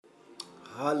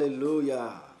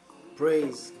Hallelujah.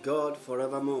 Praise God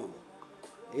forevermore.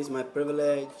 It's my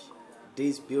privilege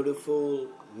this beautiful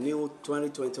new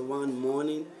 2021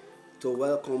 morning to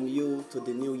welcome you to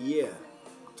the new year.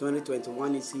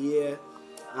 2021 is here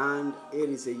and it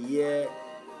is a year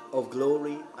of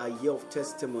glory, a year of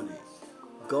testimony.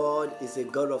 God is a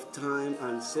God of time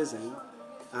and season,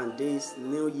 and this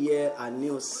new year and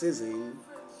new season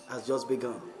has just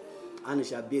begun, and it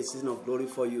shall be a season of glory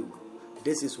for you.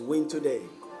 This is Win Today,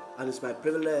 and it's my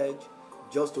privilege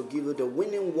just to give you the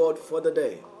winning word for the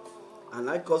day. And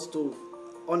I'd like us to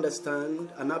understand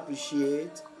and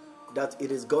appreciate that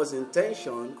it is God's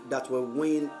intention that we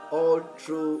win all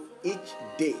through each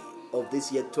day of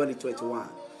this year 2021.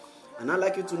 And I'd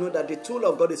like you to know that the tool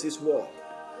of God is His word.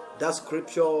 That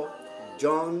scripture,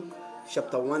 John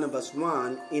chapter 1 and verse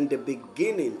 1, in the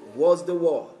beginning was the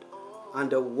Word, and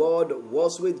the Word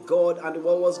was with God, and the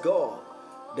Word was God.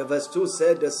 The verse 2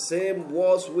 said, the same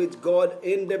was with God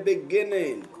in the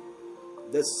beginning.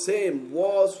 The same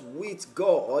was with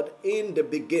God in the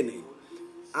beginning.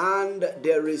 And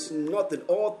there is nothing,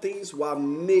 all things were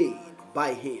made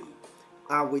by Him.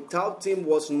 And without Him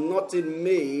was nothing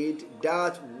made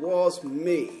that was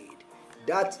made.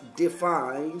 That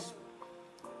defines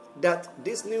that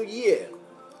this new year,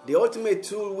 the ultimate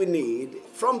tool we need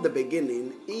from the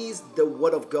beginning is the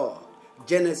Word of God.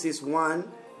 Genesis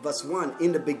 1 verse 1,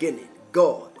 in the beginning,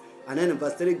 God. And then in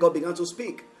verse 3, God began to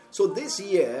speak. So this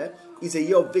year is a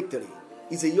year of victory.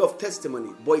 It's a year of testimony.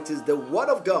 But it is the Word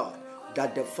of God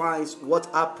that defines what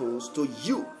happens to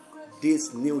you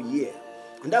this new year.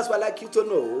 And that's why I'd like you to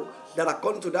know that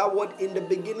according to that word, in the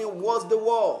beginning was the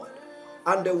Word.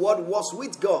 And the Word was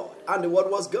with God. And the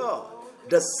Word was God.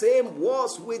 The same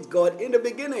was with God in the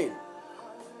beginning.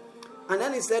 And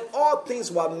then He said, all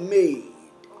things were made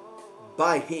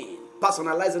by Him.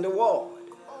 Personalizing the word.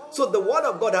 So the Word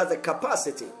of God has the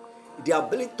capacity, the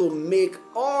ability to make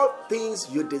all things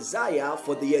you desire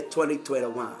for the year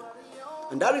 2021.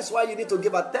 And that is why you need to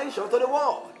give attention to the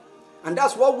Word. And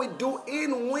that's what we do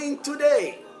in Win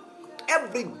Today.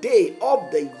 Every day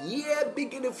of the year,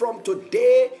 beginning from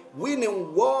today,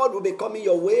 winning word will be coming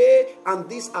your way. And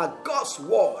these are God's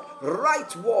word,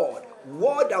 right word.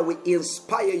 Word that will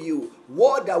inspire you,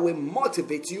 word that will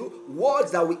motivate you,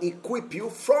 words that will equip you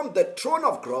from the throne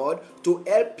of God to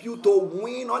help you to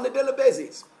win on a daily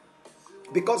basis.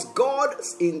 Because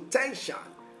God's intention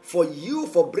for you,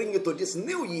 for bringing you to this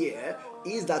new year,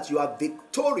 is that you are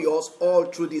victorious all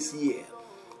through this year.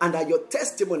 And that your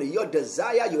testimony, your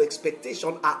desire, your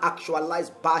expectation are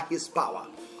actualized by His power.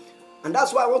 And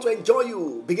that's why I want to enjoin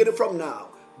you, beginning from now.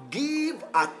 Give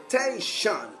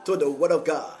attention to the Word of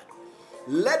God.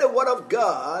 Let the Word of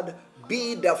God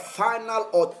be the final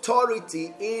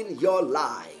authority in your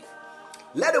life.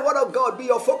 Let the Word of God be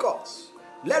your focus.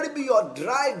 Let it be your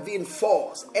driving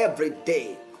force every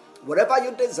day. Whatever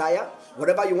you desire,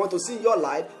 whatever you want to see in your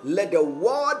life, let the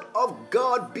Word of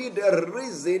God be the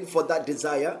reason for that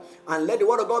desire. And let the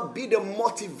Word of God be the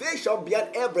motivation behind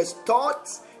every thought,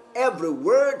 every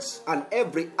words, and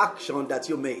every action that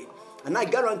you made. And I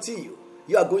guarantee you,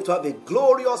 you are going to have a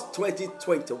glorious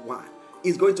 2021.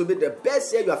 It's going to be the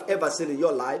best year you have ever seen in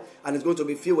your life, and it's going to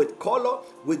be filled with color,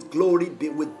 with glory,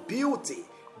 with beauty,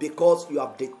 because you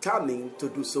have determined to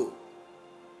do so.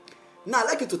 Now, I'd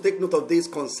like you to take note of this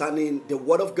concerning the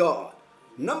Word of God.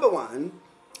 Number one,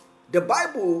 the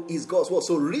Bible is God's Word,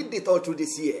 so read it all through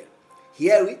this year.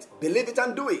 Hear it, believe it,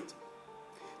 and do it.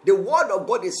 The Word of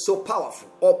God is so powerful.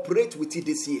 Operate with it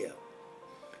this year.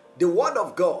 The Word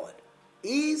of God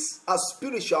is a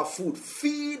spiritual food.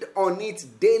 Feed on it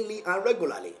daily and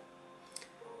regularly.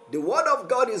 The Word of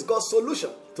God is God's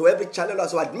solution to every challenge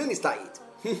as you administer it.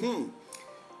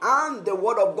 And the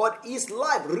Word of God is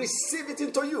life. Receive it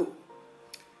into you.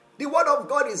 The Word of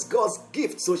God is God's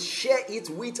gift, so share it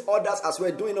with others as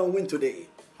we're doing on Win Today.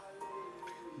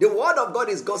 The Word of God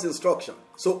is God's instruction,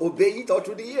 so obey it all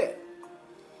through the year.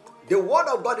 The Word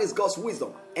of God is God's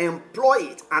wisdom.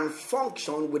 Employ it and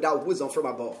function without wisdom from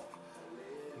above.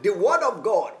 The Word of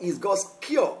God is God's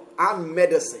cure and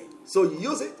medicine. So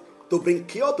use it to bring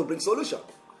cure, to bring solution.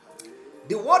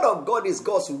 The Word of God is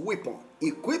God's weapon.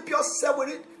 Equip yourself with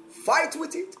it, fight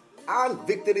with it, and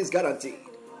victory is guaranteed.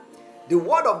 The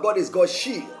Word of God is God's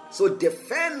shield. So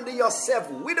defend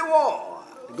yourself with the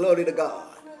Word. Glory to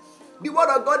God. The Word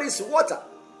of God is water.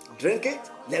 Drink it,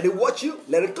 let it wash you,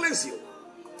 let it cleanse you.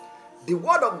 The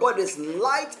Word of God is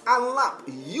light and lamp.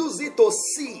 Use it to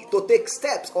see, to take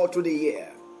steps all through the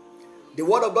year. The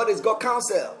Word of God is God's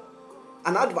counsel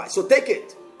and advice, so take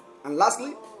it. And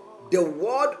lastly, the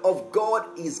Word of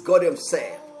God is God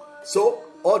Himself. So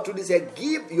all through this year,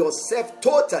 give yourself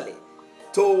totally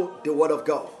to the Word of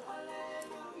God.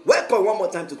 Welcome one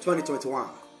more time to 2021.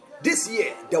 This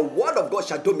year, the Word of God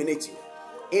shall dominate you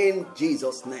in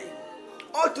Jesus' name.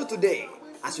 All through today,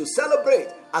 as you celebrate,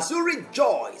 as you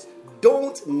rejoice,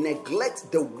 don't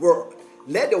neglect the Word.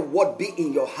 Let the Word be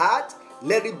in your heart,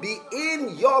 let it be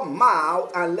in your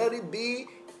mouth, and let it be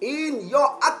in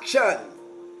your action.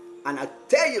 And I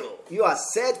tell you, you are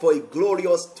set for a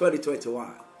glorious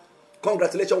 2021.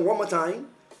 Congratulations one more time.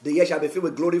 The year shall be filled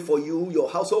with glory for you, your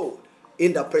household,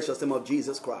 in the precious name of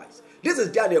Jesus Christ. This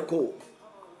is Daniel Cole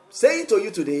saying to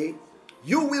you today,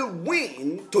 you will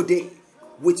win today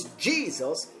with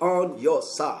Jesus on your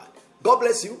side. God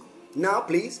bless you. Now,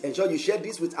 please ensure you share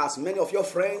this with as many of your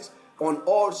friends on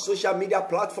all social media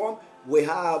platforms. We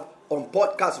have on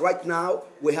podcast right now.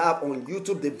 We have on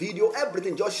YouTube the video,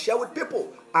 everything. Just share with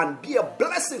people and be a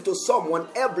blessing to someone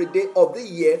every day of the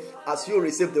year as you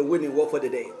receive the winning word for the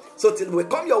day. So till we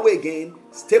come your way again,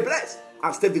 stay blessed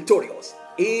and stay victorious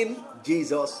in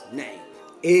Jesus' name.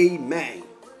 Amen.